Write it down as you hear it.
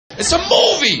It's a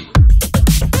movie!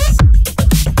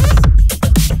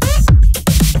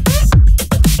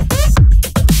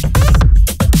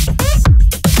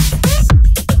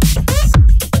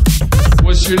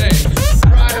 What's your name?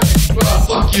 Riley. Well,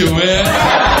 fuck you, man.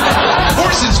 Of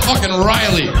course it's fucking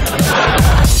Riley. Of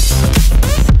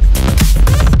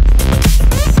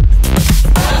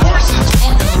course it's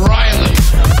fucking Riley.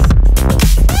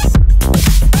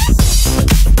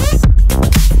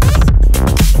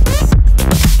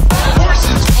 Of course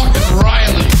it's fucking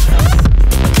Riley.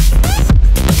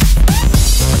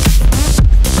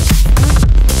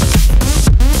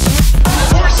 Of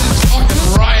course it's fucking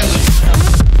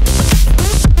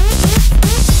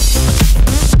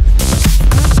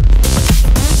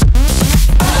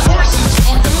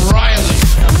Riley.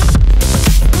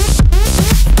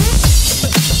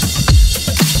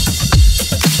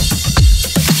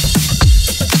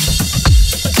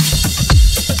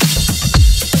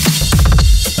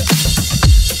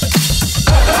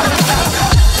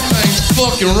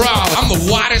 Fucking Riley. I'm the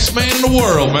whitest man in the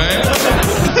world, man. Of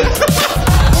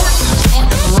course it's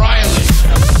fucking Riley.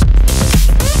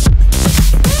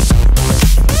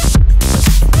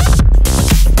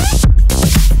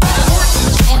 Of course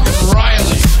it's fucking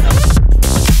Riley.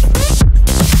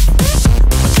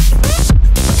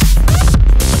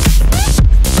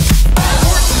 Of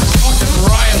course it's fucking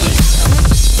Riley.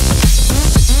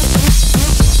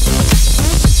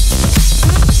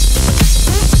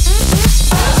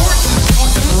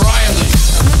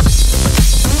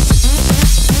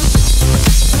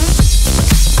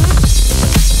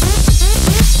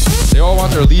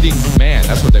 Their leading man,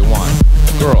 that's what they want.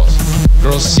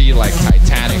 Girls see like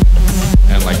Titanic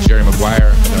and like Jerry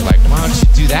Maguire, they're like, why don't you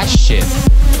do that shit?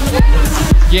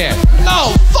 Yeah,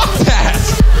 no, fuck that.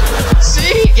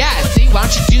 See, yeah, see, why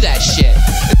don't you do that shit?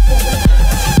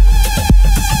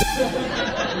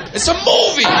 It's a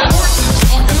movie.